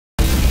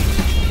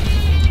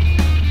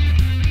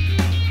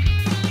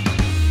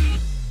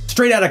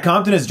Straight Outta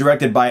Compton is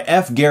directed by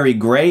F. Gary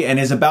Gray and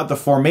is about the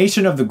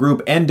formation of the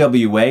group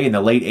N.W.A. in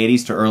the late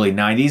 80s to early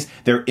 90s,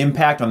 their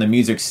impact on the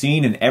music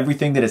scene and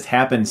everything that has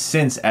happened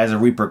since as a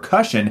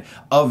repercussion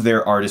of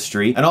their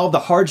artistry, and all of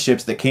the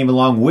hardships that came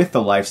along with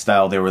the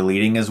lifestyle they were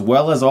leading, as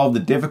well as all of the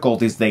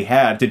difficulties they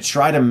had to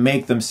try to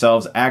make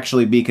themselves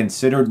actually be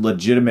considered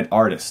legitimate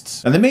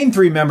artists. And the main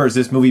three members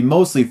this movie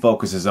mostly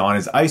focuses on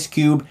is Ice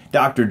Cube,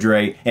 Dr.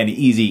 Dre, and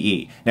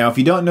Eazy-E. Now, if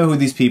you don't know who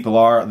these people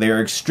are, they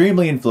are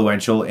extremely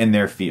influential in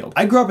their field.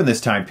 I grew up in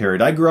this time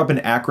period. I grew up in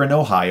Akron,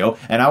 Ohio,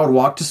 and I would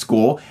walk to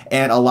school,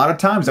 and a lot of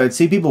times I'd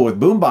see people with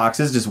boom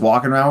boxes just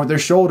walking around with their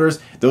shoulders,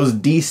 those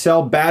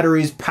D-cell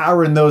batteries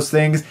powering those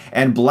things,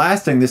 and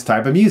blasting this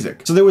type of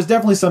music. So there was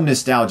definitely some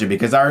nostalgia,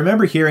 because I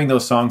remember hearing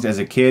those songs as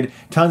a kid.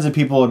 Tons of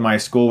people in my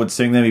school would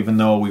sing them even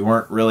though we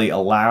weren't really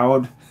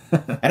allowed.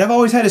 And I've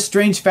always had a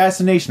strange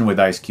fascination with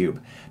Ice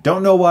Cube.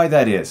 Don't know why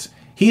that is.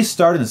 He's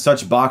starred in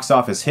such box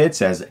office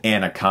hits as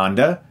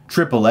Anaconda,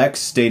 XXX,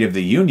 State of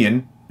the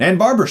Union, and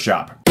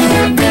Barbershop.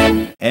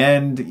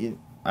 And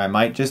I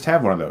might just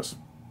have one of those.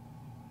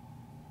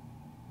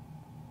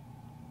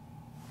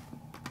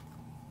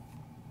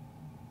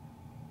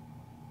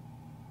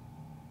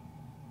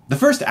 The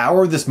first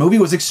hour of this movie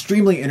was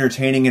extremely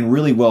entertaining and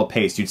really well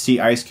paced. You'd see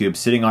Ice Cube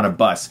sitting on a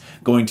bus,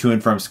 going to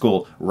and from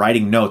school,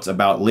 writing notes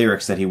about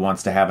lyrics that he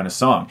wants to have in a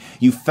song.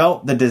 You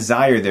felt the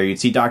desire there. You'd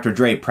see Dr.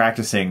 Dre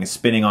practicing,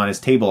 spinning on his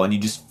table, and you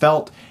just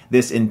felt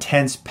this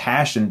intense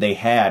passion they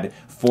had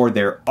for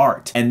their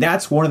art. And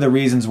that's one of the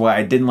reasons why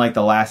I didn't like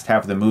the last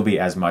half of the movie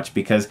as much,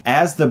 because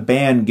as the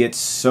band gets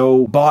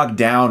so bogged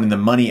down in the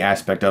money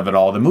aspect of it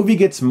all, the movie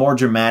gets more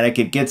dramatic,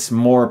 it gets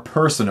more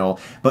personal,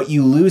 but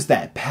you lose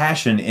that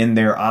passion in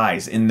their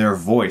eyes, in their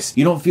voice.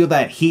 You don't feel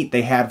that heat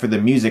they had for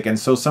the music, and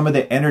so some of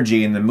the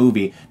energy in the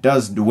movie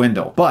does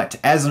dwindle. But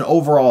as an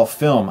overall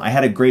film, I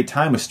had a great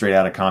time with Straight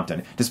Outta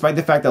Compton. Despite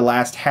the fact the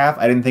last half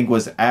I didn't think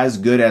was as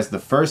good as the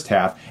first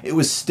half, it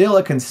was still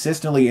a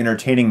consistently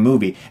entertaining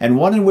movie, and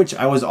one in which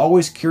I was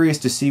always curious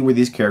to see where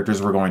these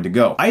characters were going to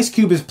go. Ice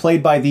Cube is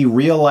played by the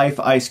real-life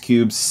Ice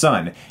Cube's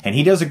son, and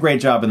he does a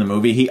great job in the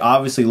movie. He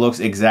obviously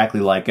looks exactly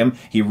like him.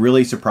 He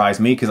really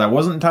surprised me, because I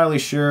wasn't entirely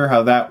sure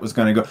how that was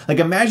going to go. Like,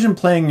 imagine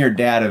playing your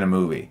dad in a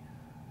movie.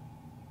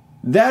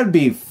 That'd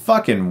be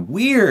fucking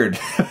weird.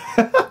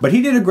 But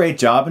he did a great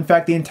job. In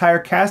fact, the entire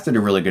cast did a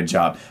really good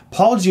job.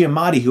 Paul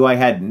Giamatti, who I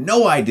had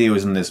no idea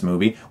was in this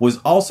movie, was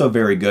also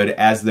very good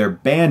as their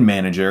band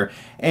manager,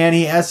 and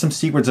he has some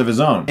secrets of his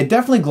own. It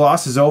definitely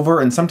glosses over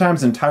and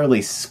sometimes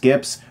entirely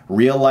skips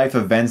real-life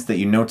events that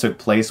you know took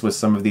place with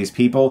some of these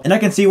people. And I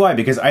can see why,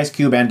 because Ice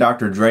Cube and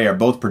Dr. Dre are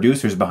both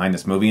producers behind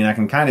this movie, and I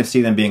can kind of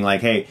see them being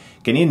like, hey,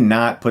 can you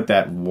not put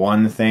that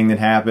one thing that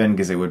happened,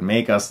 because it would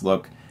make us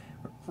look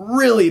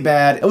really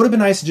bad. It would have been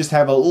nice to just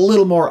have a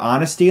little more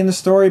honesty in the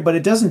story, but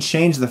it doesn't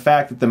change the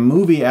fact that the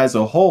movie as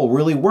a whole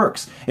really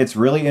works. It's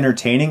really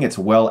entertaining, it's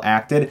well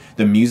acted,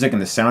 the music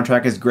and the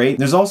soundtrack is great.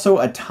 There's also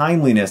a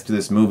timeliness to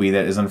this movie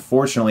that is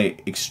unfortunately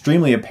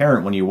extremely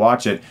apparent when you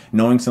watch it,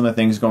 knowing some of the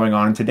things going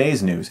on in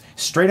today's news.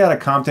 Straight Outta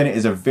Compton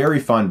is a very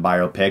fun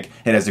biopic.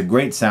 It has a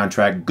great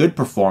soundtrack, good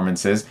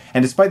performances,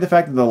 and despite the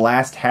fact that the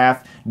last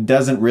half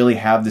doesn't really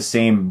have the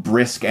same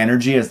brisk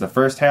energy as the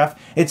first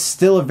half, it's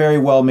still a very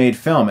well-made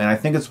film, and I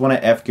think it's one of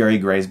F. Gary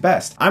Gray's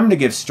best. I'm gonna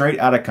give Straight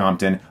Outta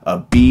Compton a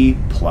B+.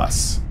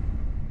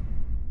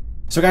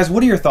 So guys,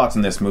 what are your thoughts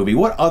on this movie?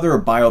 What other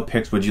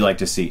biopics would you like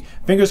to see?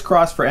 Fingers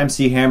crossed for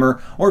MC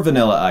Hammer or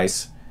Vanilla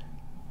Ice.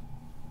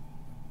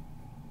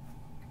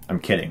 I'm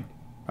kidding,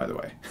 by the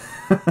way.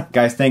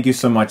 Guys, thank you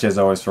so much as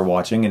always for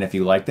watching, and if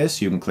you like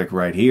this, you can click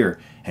right here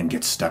and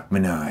get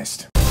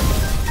Stuckmanized.